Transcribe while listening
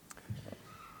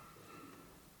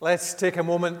Let's take a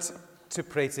moment to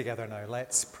pray together now.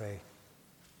 Let's pray.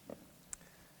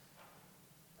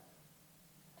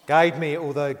 Guide me,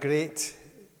 O thou great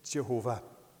Jehovah.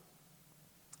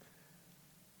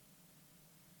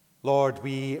 Lord,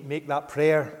 we make that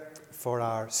prayer for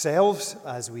ourselves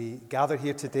as we gather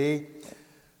here today,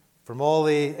 from all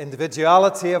the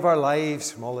individuality of our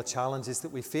lives, from all the challenges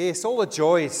that we face, all the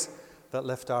joys that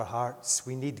lift our hearts.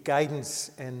 We need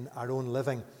guidance in our own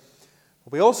living.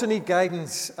 We also need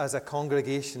guidance as a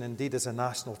congregation, indeed as a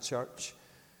national church,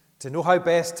 to know how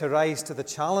best to rise to the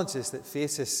challenges that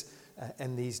face us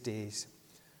in these days.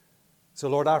 So,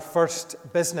 Lord, our first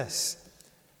business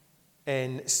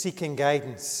in seeking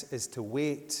guidance is to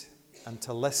wait and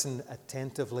to listen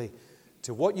attentively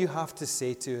to what you have to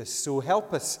say to us. So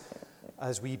help us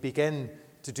as we begin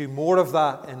to do more of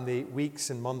that in the weeks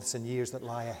and months and years that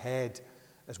lie ahead,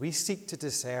 as we seek to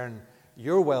discern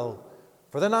your will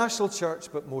for the national church,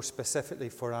 but more specifically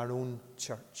for our own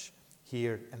church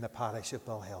here in the parish of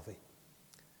Balhelvie.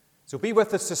 So be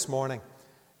with us this morning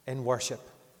in worship,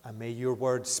 and may your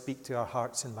words speak to our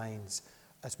hearts and minds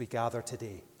as we gather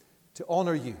today to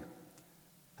honour you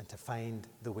and to find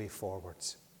the way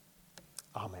forwards.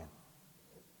 Amen.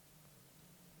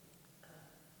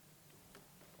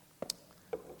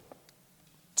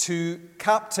 To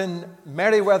Captain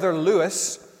Meriwether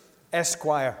Lewis,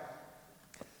 Esquire,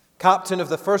 Captain of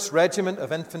the 1st Regiment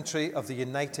of Infantry of the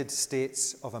United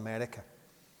States of America.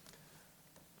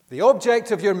 The object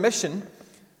of your mission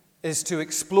is to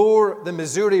explore the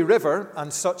Missouri River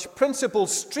and such principal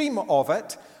stream of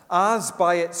it as,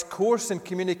 by its course and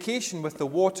communication with the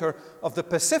water of the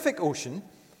Pacific Ocean,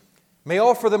 may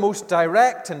offer the most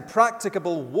direct and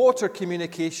practicable water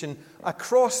communication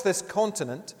across this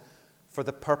continent for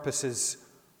the purposes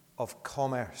of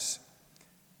commerce.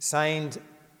 Signed,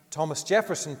 Thomas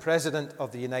Jefferson, President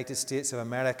of the United States of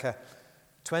America,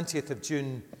 20th of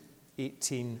June,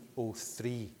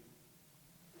 1803.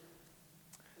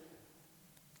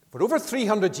 For over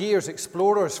 300 years,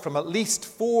 explorers from at least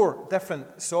 4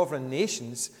 different sovereign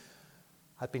nations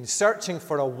had been searching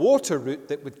for a water route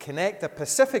that would connect the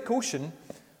Pacific Ocean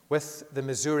with the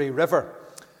Missouri River,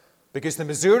 because the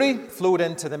Missouri flowed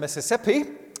into the Mississippi,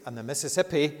 and the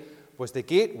Mississippi was the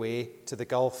gateway to the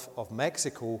Gulf of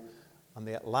Mexico and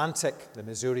the Atlantic. The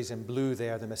Missouri's in blue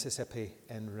there, the Mississippi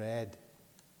in red.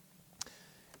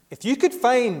 If you could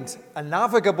find a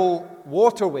navigable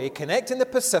waterway connecting the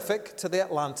Pacific to the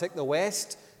Atlantic, the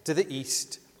west to the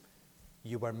east,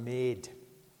 you were made.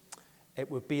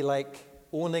 It would be like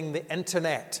owning the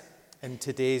internet in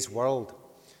today's world.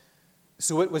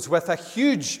 So it was with a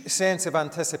huge sense of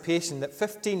anticipation that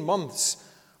 15 months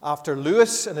after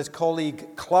Lewis and his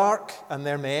colleague Clark and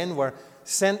their men were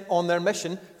sent on their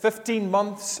mission, 15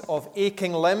 months of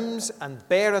aching limbs and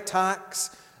bear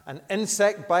attacks and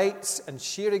insect bites and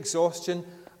sheer exhaustion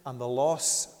and the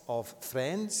loss of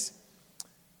friends,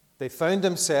 they found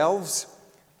themselves,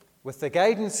 with the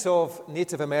guidance of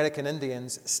Native American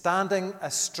Indians, standing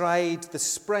astride the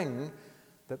spring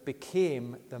that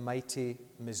became the mighty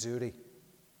Missouri.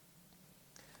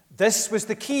 This was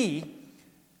the key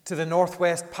to the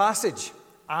Northwest Passage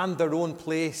and their own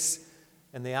place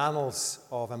in the annals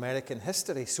of American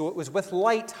history. So it was with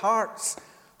light hearts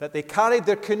that they carried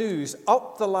their canoes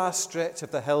up the last stretch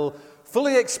of the hill,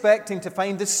 fully expecting to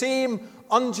find the same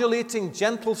undulating,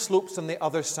 gentle slopes on the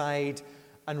other side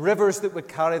and rivers that would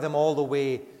carry them all the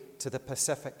way to the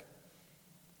Pacific.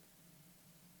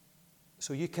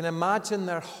 So you can imagine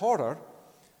their horror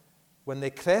when they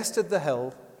crested the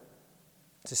hill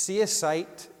to see a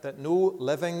sight that no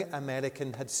living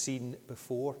American had seen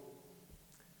before.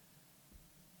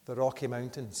 The Rocky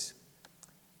Mountains,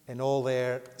 in all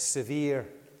their severe,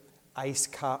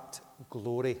 ice-capped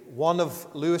glory. One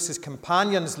of Lewis's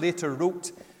companions later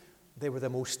wrote, "They were the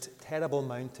most terrible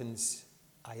mountains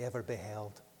I ever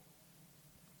beheld."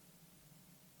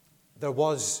 There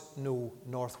was no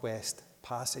Northwest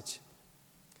Passage,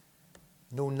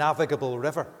 no navigable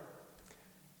river,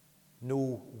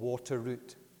 no water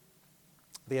route.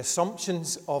 The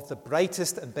assumptions of the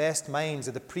brightest and best minds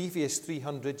of the previous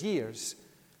 300 years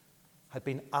had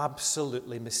been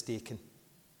absolutely mistaken.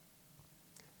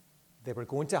 They were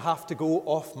going to have to go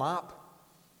off-map,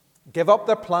 give up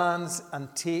their plans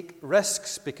and take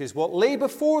risks, because what lay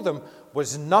before them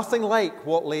was nothing like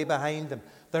what lay behind them.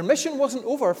 Their mission wasn't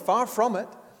over, far from it,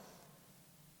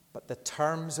 but the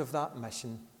terms of that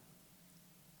mission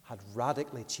had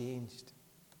radically changed.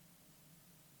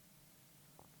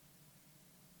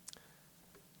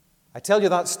 I tell you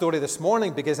that story this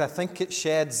morning because I think it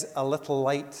sheds a little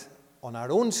light on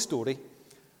our own story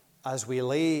as we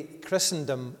lay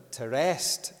Christendom to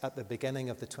rest at the beginning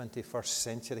of the 21st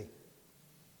century.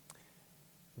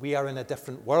 We are in a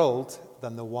different world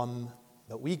than the one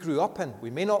that we grew up in. We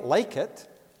may not like it,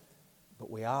 but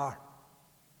we are.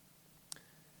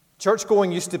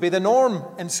 Church-going used to be the norm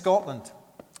in Scotland.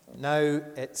 Now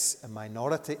it's a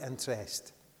minority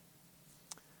interest.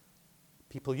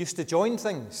 People used to join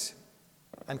things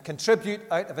and contribute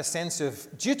out of a sense of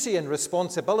duty and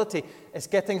responsibility. It's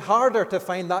getting harder to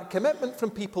find that commitment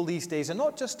from people these days, and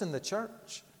not just in the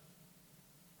church.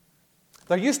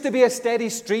 There used to be a steady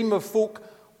stream of folk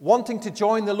wanting to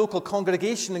join the local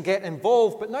congregation and get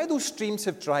involved, but now those streams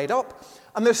have dried up,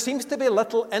 and there seems to be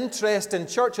little interest in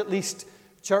church, at least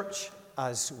church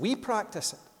as we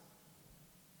practice it.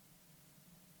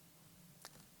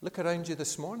 Look around you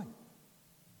this morning.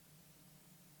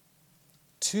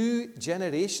 2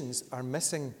 generations are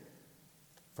missing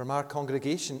from our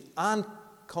congregation and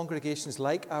congregations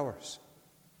like ours.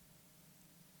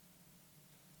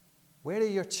 Where are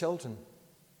your children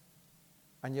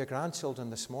and your grandchildren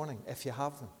this morning, if you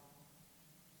have them?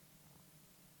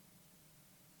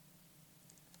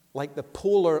 Like the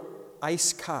polar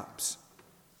ice caps,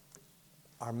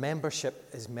 our membership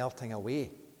is melting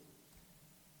away,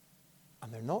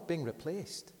 and they're not being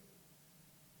replaced.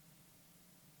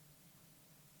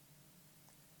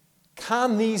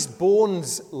 Can these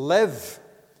bones live?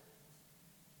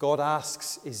 God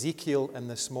asks Ezekiel in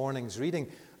this morning's reading.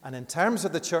 And in terms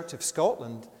of the Church of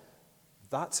Scotland,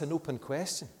 that's an open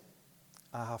question,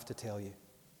 I have to tell you.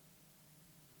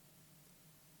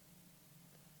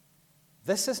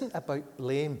 This isn't about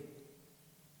blame.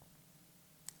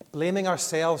 Blaming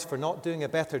ourselves for not doing a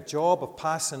better job of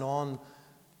passing on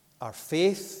our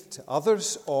faith to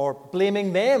others, or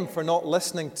blaming them for not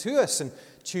listening to us and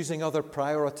choosing other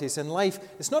priorities in life.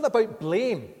 It's not about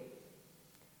blame.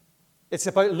 It's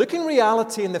about looking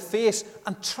reality in the face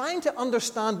and trying to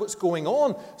understand what's going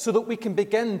on so that we can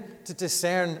begin to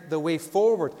discern the way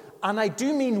forward. And I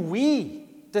do mean we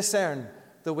discern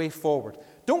the way forward.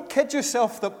 Don't kid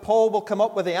yourself that Paul will come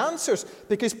up with the answers,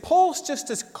 because Paul's just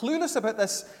as clueless about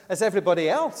this as everybody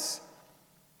else.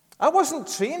 I wasn't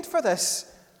trained for this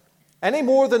any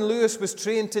more than Lewis was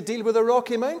trained to deal with the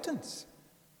Rocky Mountains.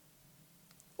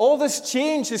 All this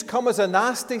change has come as a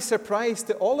nasty surprise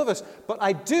to all of us, but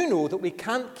I do know that we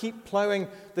can't keep ploughing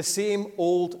the same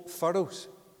old furrows.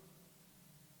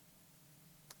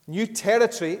 New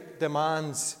territory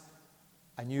demands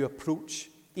a new approach,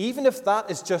 even if that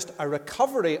is just a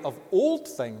recovery of old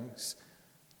things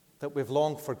that we've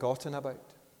long forgotten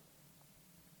about.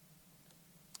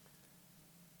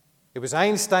 It was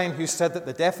Einstein who said that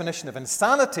the definition of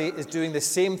insanity is doing the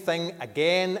same thing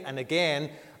again and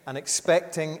again and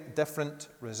expecting different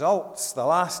results. The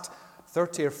last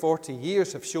 30 or 40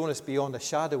 years have shown us beyond a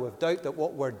shadow of doubt that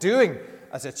what we're doing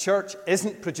as a church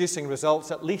isn't producing results,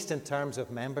 at least in terms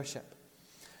of membership.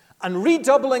 And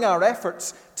redoubling our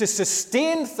efforts to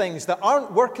sustain things that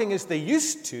aren't working as they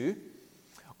used to,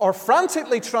 or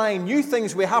frantically trying new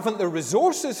things we haven't the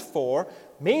resources for,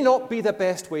 may not be the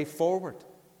best way forward.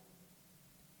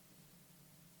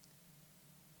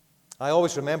 I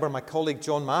always remember my colleague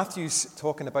John Matthews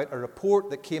talking about a report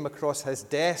that came across his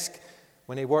desk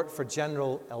when he worked for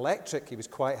General Electric. He was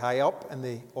quite high up in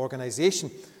the organization.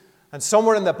 And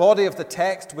somewhere in the body of the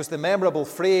text was the memorable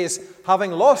phrase,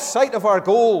 "Having lost sight of our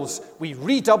goals, we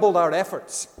redoubled our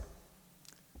efforts."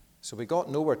 So we got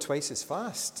nowhere twice as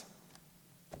fast.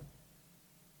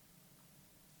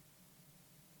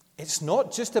 It's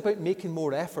not just about making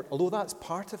more effort, although that's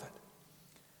part of it.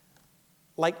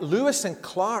 Like Lewis and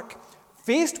Clark,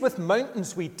 faced with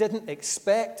mountains we didn't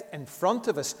expect in front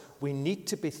of us, we need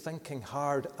to be thinking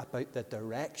hard about the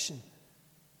direction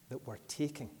that we're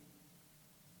taking.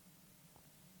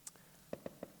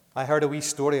 I heard a wee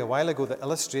story a while ago that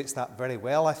illustrates that very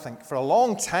well, I think. For a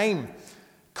long time,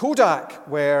 Kodak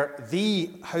were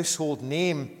the household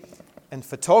name in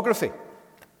photography.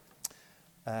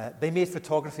 They made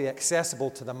photography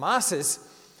accessible to the masses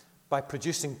by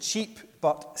producing cheap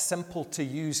but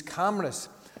simple-to-use cameras.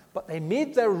 But they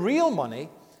made their real money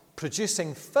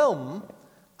producing film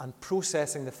and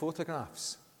processing the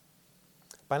photographs.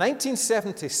 By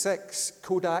 1976,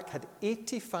 Kodak had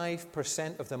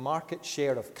 85% of the market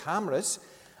share of cameras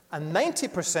and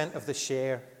 90% of the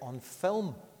share on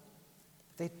film.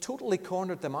 They totally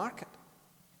cornered the market.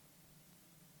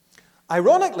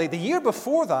 Ironically, the year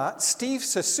before that, Steve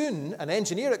Sassoon, an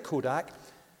engineer at Kodak,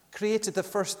 created the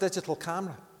first digital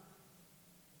camera.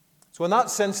 So in that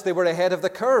sense, they were ahead of the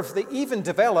curve. They even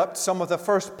developed some of the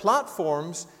first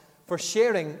platforms for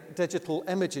sharing digital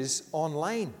images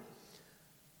online.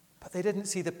 But they didn't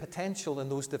see the potential in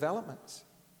those developments.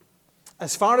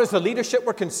 As far as the leadership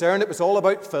were concerned, it was all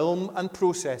about film and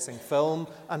processing, film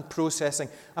and processing.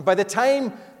 And by the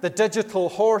time the digital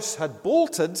horse had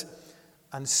bolted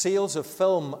and sales of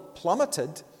film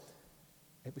plummeted,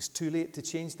 it was too late to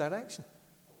change direction.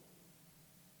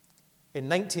 In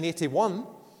 1981,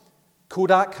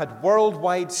 Kodak had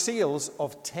worldwide sales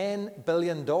of $10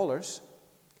 billion.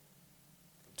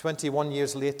 21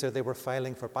 years later, they were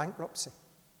filing for bankruptcy.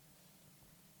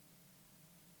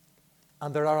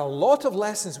 And there are a lot of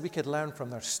lessons we could learn from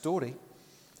their story.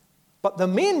 But the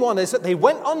main one is that they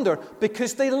went under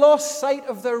because they lost sight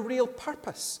of their real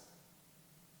purpose.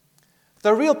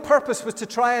 Their real purpose was to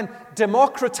try and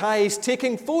democratize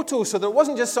taking photos so that it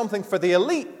wasn't just something for the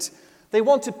elite. They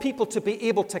wanted people to be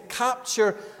able to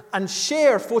capture and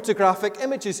share photographic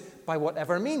images by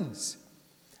whatever means.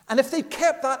 And if they'd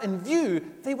kept that in view,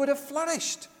 they would have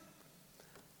flourished.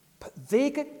 But they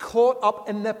get caught up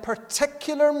in the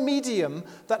particular medium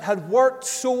that had worked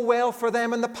so well for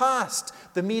them in the past,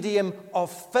 the medium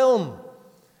of film.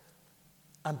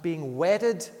 And being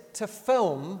wedded to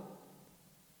film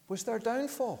was their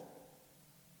downfall.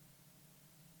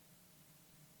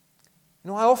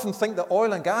 You know, I often think that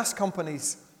oil and gas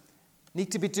companies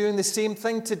need to be doing the same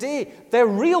thing today. Their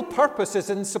real purpose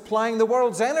is in supplying the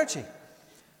world's energy.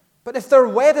 But if they're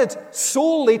wedded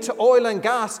solely to oil and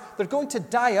gas, they're going to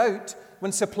die out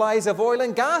when supplies of oil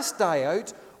and gas die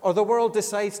out, or the world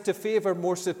decides to favor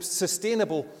more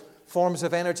sustainable forms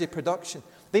of energy production.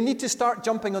 They need to start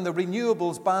jumping on the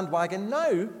renewables bandwagon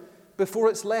now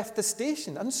before it's left the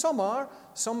station. And some are,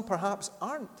 some perhaps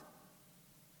aren't.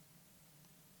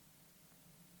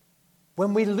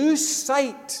 When we lose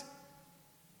sight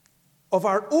of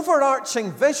our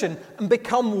overarching vision and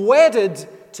become wedded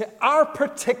to our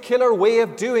particular way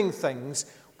of doing things,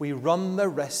 we run the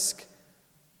risk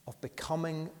of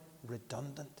becoming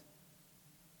redundant.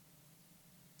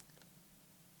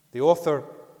 The author,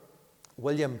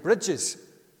 William Bridges,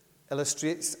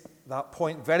 illustrates that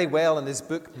point very well in his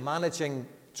book, Managing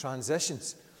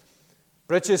Transitions.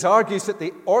 Bridges argues that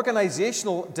the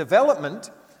organizational development,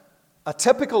 a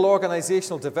typical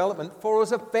organizational development,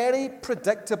 follows a very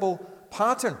predictable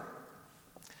pattern.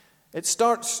 It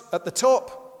starts at the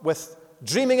top with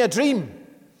dreaming a dream.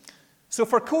 So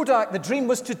for Kodak, the dream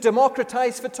was to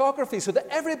democratize photography so that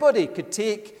everybody could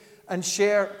take and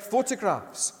share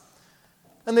photographs.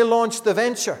 And they launched the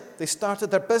venture. They started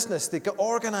their business. They got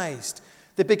organized.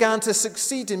 They began to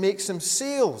succeed and make some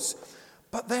sales.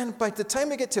 But then by the time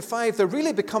they get to 5, they're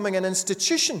really becoming an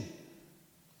institution.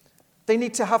 They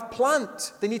need to have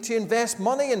plant. They need to invest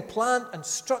money in plant and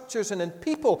structures and in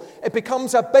people. It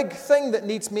becomes a big thing that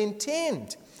needs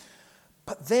maintained.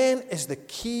 But then is the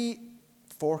key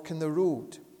fork in the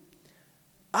road.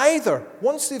 Either,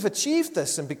 once they've achieved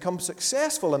this and become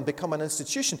successful and become an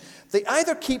institution, they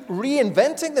either keep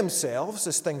reinventing themselves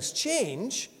as things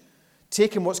change,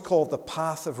 taking what's called the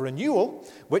path of renewal,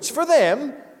 which for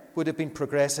them would have been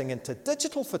progressing into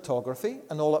digital photography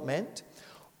and all it meant,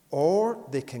 or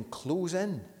they can close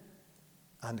in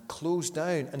and close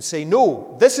down and say,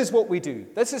 no, this is what we do.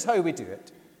 This is how we do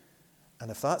it. And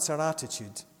if that's our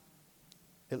attitude,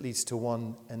 it leads to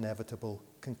one inevitable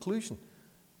conclusion.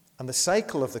 And the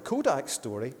cycle of the Kodak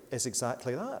story is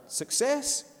exactly that.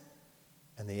 Success,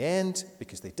 in the end,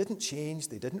 because they didn't change,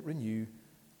 they didn't renew,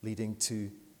 leading to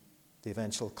the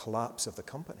eventual collapse of the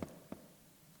company.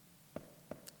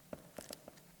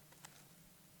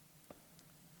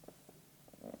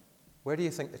 Where do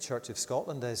you think the Church of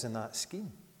Scotland is in that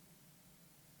scheme?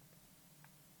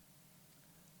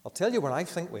 I'll tell you where I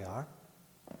think we are.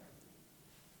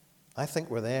 I think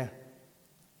we're there.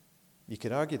 You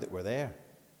could argue that we're there.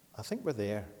 I think we're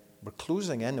there. We're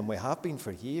closing in, and we have been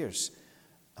for years.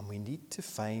 And we need to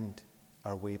find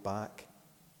our way back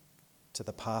to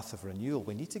the path of renewal.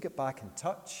 We need to get back in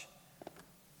touch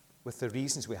with the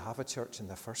reasons we have a church in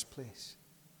the first place.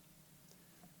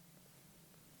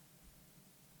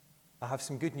 I have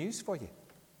some good news for you.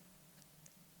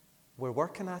 We're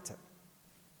working at it.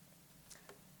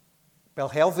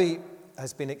 Belhelvie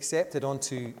has been accepted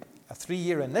onto a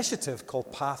 3-year initiative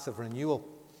called Path of Renewal.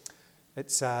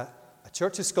 It's a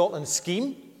Church of Scotland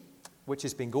scheme which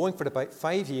has been going for about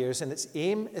 5 years, and its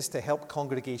aim is to help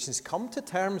congregations come to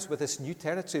terms with this new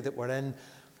territory that we're in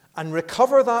and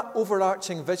recover that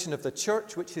overarching vision of the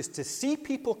church, which is to see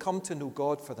people come to know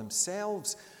God for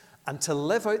themselves and to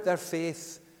live out their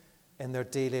faith in their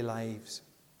daily lives.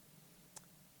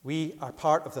 We are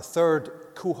part of the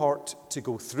 3rd cohort to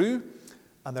go through,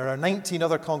 and there are 19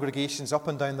 other congregations up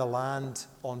and down the land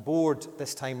on board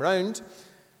this time round,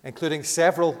 including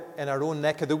several in our own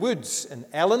neck of the woods, in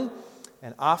Ellon,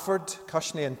 in Afford,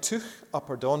 Cushney and Tooch,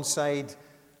 Upper Donside,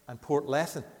 and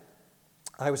Portlethen.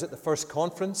 I was at the first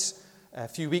conference a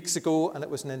few weeks ago, and it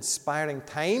was an inspiring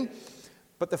time.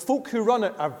 But the folk who run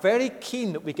it are very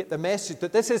keen that we get the message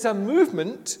that this is a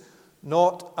movement,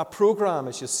 not a program,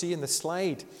 as you'll see in the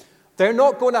slide. They're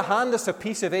not going to hand us a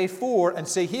piece of A4 and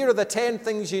say, here are the 10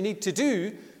 things you need to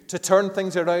do to turn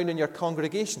things around in your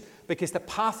congregation, because the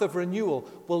path of renewal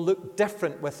will look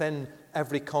different within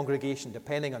every congregation,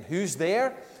 depending on who's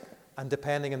there and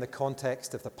depending on the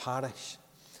context of the parish.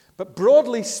 But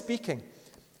broadly speaking,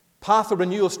 Path of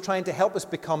Renewal is trying to help us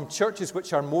become churches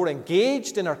which are more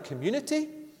engaged in our community,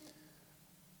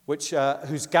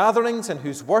 whose gatherings and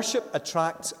whose worship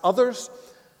attracts others,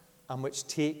 and which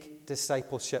take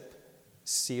discipleship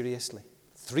seriously.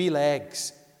 3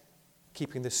 legs,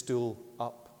 keeping the stool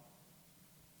up.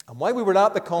 And while we were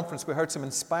at the conference, we heard some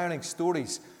inspiring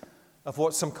stories of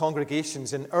what some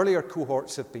congregations in earlier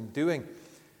cohorts have been doing.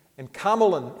 In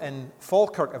Camelon, in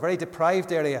Falkirk, a very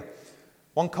deprived area,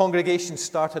 one congregation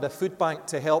started a food bank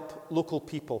to help local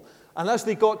people. And as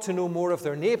they got to know more of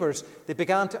their neighbours, they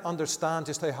began to understand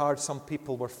just how hard some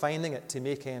people were finding it to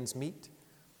make ends meet.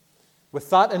 With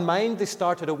that in mind, they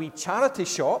started a wee charity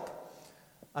shop,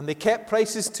 and they kept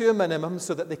prices to a minimum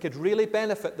so that they could really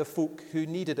benefit the folk who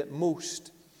needed it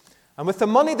most. And with the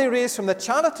money they raised from the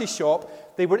charity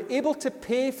shop, they were able to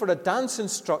pay for a dance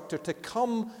instructor to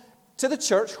come to the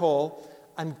church hall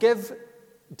and give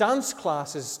dance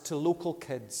classes to local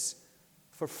kids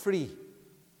for free.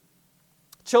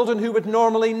 Children who would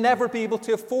normally never be able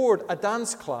to afford a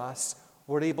dance class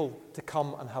were able to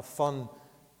come and have fun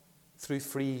through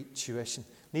free tuition.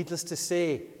 Needless to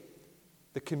say,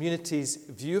 the community's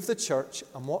view of the church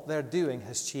and what they're doing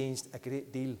has changed a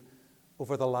great deal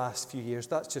over the last few years.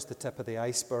 That's just the tip of the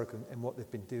iceberg in what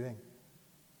they've been doing.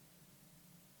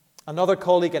 Another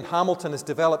colleague in Hamilton has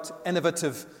developed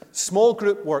innovative small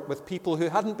group work with people who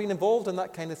hadn't been involved in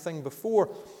that kind of thing before.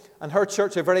 And her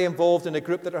church are very involved in a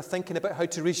group that are thinking about how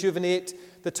to rejuvenate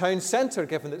the town centre,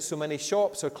 given that so many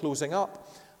shops are closing up.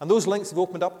 And those links have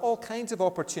opened up all kinds of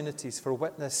opportunities for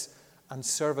witness and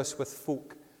service with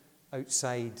folk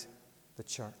outside the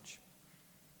church.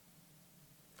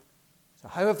 So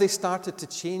how have they started to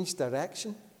change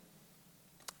direction?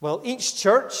 Well, each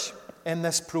church in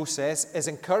this process is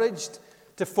encouraged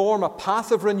to form a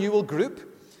Path of Renewal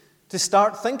group, to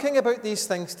start thinking about these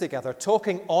things together,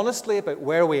 talking honestly about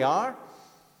where we are,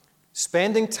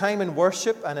 spending time in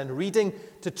worship and in reading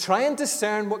to try and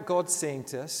discern what God's saying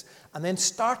to us, and then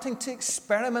starting to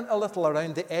experiment a little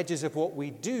around the edges of what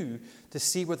we do to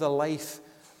see where the life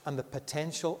and the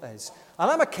potential is. And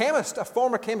I'm a chemist, a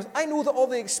former chemist. I know that all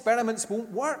the experiments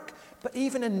won't work, but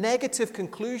even a negative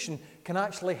conclusion can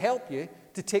actually help you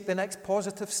to take the next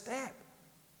positive step.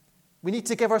 We need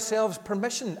to give ourselves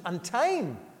permission and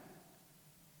time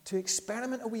to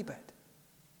experiment a wee bit.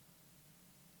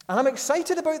 And I'm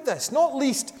excited about this, not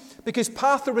least because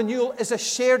Path of Renewal is a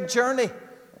shared journey.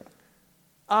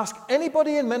 Ask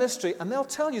anybody in ministry and they'll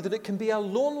tell you that it can be a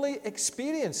lonely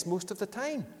experience most of the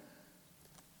time.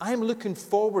 I'm looking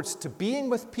forwards to being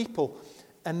with people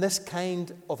in this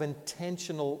kind of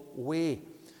intentional way.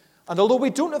 And although we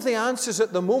don't have the answers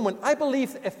at the moment, I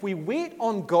believe that if we wait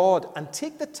on God and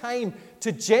take the time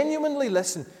to genuinely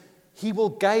listen, He will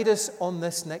guide us on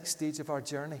this next stage of our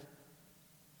journey.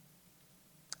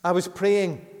 I was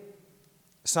praying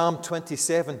Psalm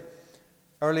 27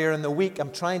 earlier in the week.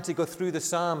 I'm trying to go through the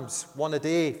Psalms one a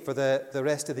day for the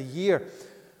rest of the year.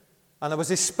 And I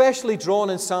was especially drawn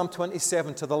in Psalm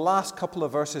 27 to the last couple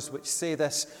of verses which say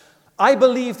this: I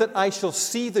believe that I shall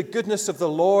see the goodness of the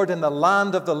Lord in the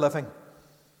land of the living.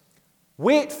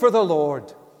 Wait for the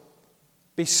Lord.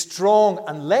 Be strong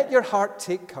and let your heart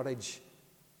take courage.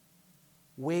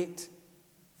 Wait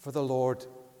for the Lord.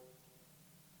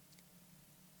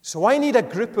 So I need a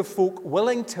group of folk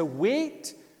willing to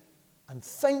wait and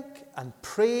think and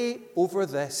pray over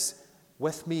this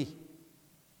with me.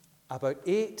 About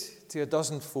 8 to a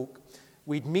dozen folk.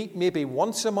 We'd meet maybe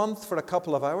once a month for a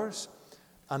couple of hours,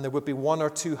 and there would be 1 or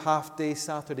 2 half-day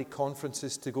Saturday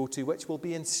conferences to go to, which will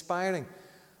be inspiring,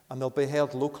 and they'll be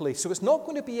held locally. So it's not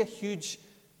going to be a huge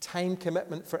time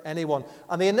commitment for anyone.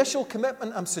 And the initial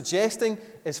commitment I'm suggesting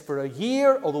is for a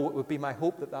year, although it would be my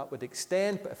hope that that would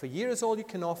extend. But if a year is all you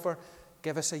can offer,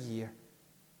 give us a year.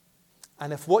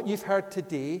 And if what you've heard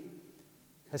today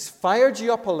has fired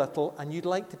you up a little and you'd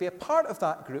like to be a part of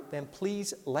that group, then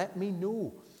please let me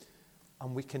know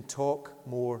and we can talk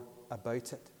more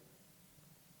about it.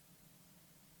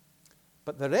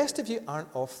 But the rest of you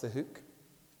aren't off the hook.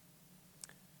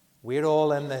 We're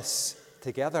all in this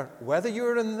together, whether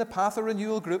you're in the Path of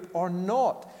Renewal group or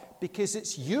not, because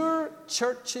it's your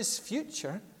church's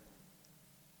future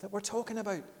that we're talking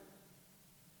about.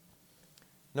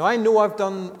 Now, I know I've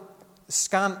done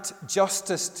scant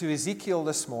justice to Ezekiel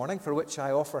this morning, for which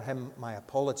I offer him my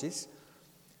apologies.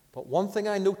 But one thing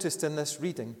I noticed in this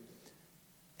reading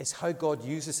is how God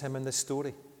uses him in this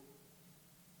story.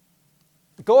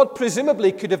 God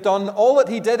presumably could have done all that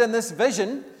he did in this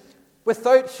vision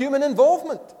without human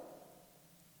involvement.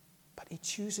 But he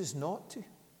chooses not to.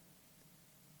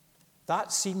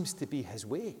 That seems to be his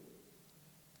way.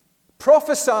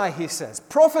 Prophesy, he says.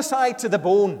 Prophesy to the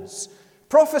bones.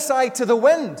 Prophesy to the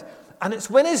wind. And it's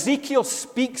when Ezekiel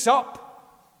speaks up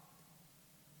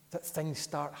that things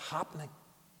start happening.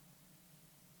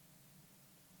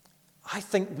 I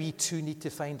think we too need to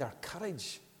find our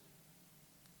courage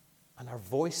and our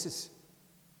voices.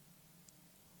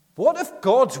 What if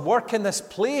God's work in this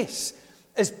place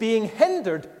is being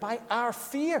hindered by our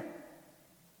fear?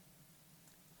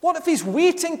 What if he's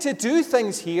waiting to do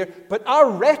things here, but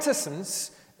our reticence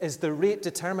is the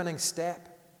rate-determining step?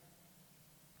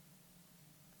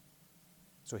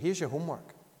 So here's your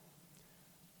homework.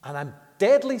 And I'm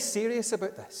deadly serious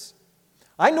about this.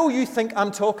 I know you think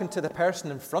I'm talking to the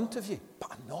person in front of you,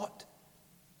 but I'm not.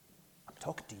 I'm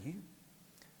talking to you.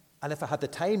 And if I had the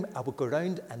time, I would go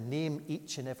around and name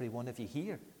each and every one of you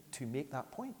here to make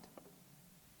that point.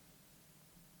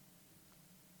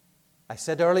 I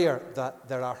said earlier that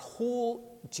there are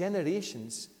whole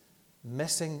generations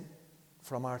missing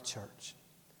from our church.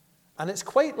 And it's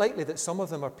quite likely that some of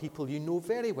them are people you know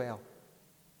very well.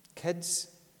 Kids,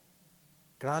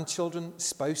 grandchildren,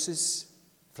 spouses,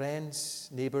 friends,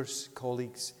 neighbours,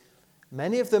 colleagues.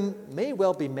 Many of them may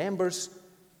well be members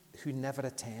who never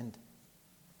attend.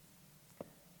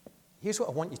 Here's what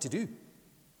I want you to do.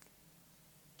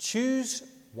 Choose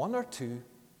one or two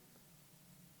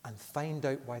and find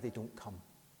out why they don't come.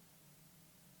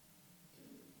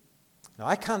 Now,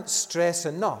 I can't stress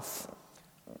enough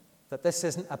that this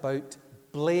isn't about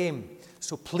blame.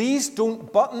 So please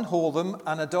don't buttonhole them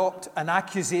and adopt an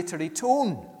accusatory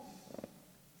tone.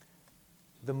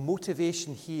 The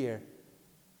motivation here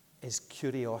is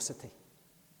curiosity.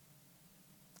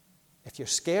 If you're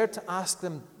scared to ask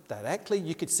them directly,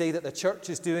 you could say that the church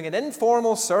is doing an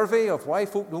informal survey of why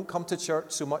folk don't come to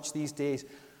church so much these days,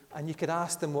 and you could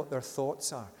ask them what their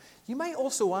thoughts are. You might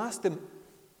also ask them,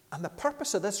 and the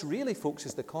purpose of this really, folks,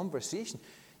 is the conversation.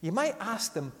 You might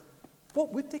ask them,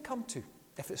 what would they come to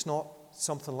if it's not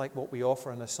something like what we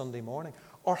offer on a Sunday morning?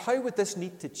 Or how would this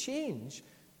need to change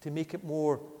to make it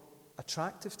more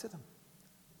attractive to them?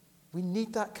 We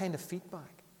need that kind of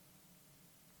feedback.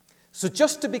 So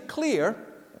just to be clear,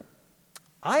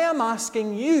 I am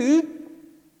asking you,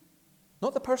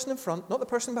 not the person in front, not the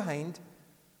person behind,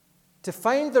 to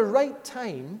find the right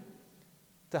time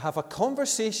to have a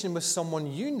conversation with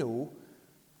someone you know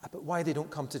about why they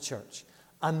don't come to church.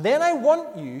 And then I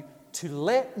want you to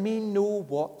let me know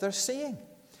what they're saying.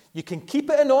 You can keep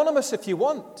it anonymous if you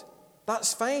want.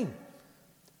 That's fine.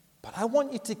 But I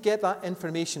want you to get that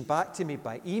information back to me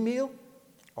by email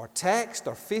or text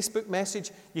or Facebook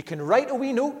message. You can write a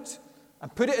wee note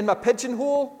and put it in my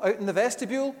pigeonhole out in the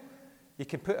vestibule. You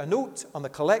can put a note on the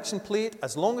collection plate.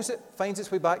 As long as it finds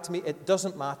its way back to me, it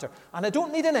doesn't matter. And I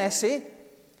don't need an essay.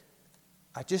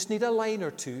 I just need a line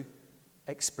or two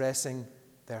expressing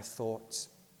their thoughts.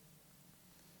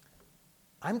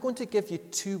 I'm going to give you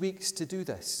 2 weeks to do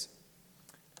this.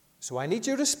 So I need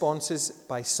your responses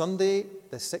by Sunday,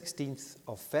 the 16th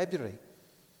of February.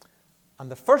 And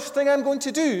the first thing I'm going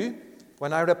to do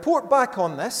when I report back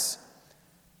on this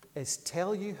is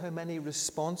tell you how many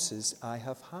responses I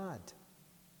have had.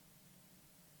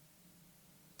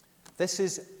 This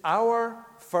is our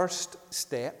first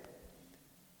step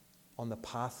on the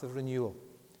path of renewal.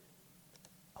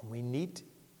 And we need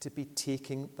to be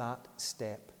taking that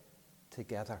step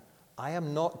together. I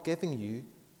am not giving you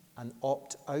an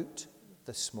opt-out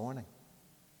this morning.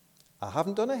 I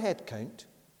haven't done a head count.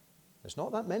 There's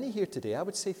not that many here today. I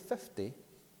would say 50.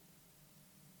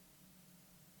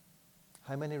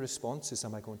 How many responses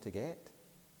am I going to get?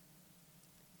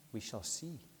 We shall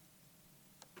see.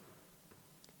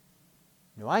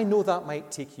 Now, I know that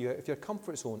might take you out of your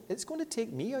comfort zone. It's going to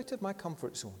take me out of my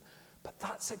comfort zone. But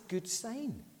that's a good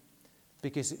sign,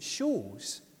 because it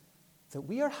shows that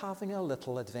we are having a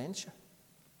little adventure.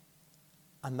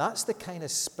 And that's the kind of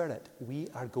spirit we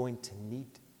are going to need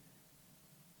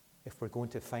if we're going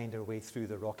to find our way through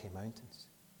the Rocky Mountains.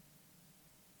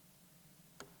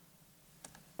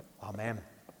 Amen.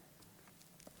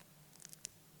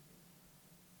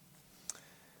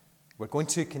 We're going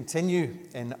to continue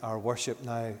in our worship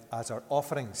now as our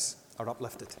offerings are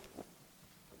uplifted.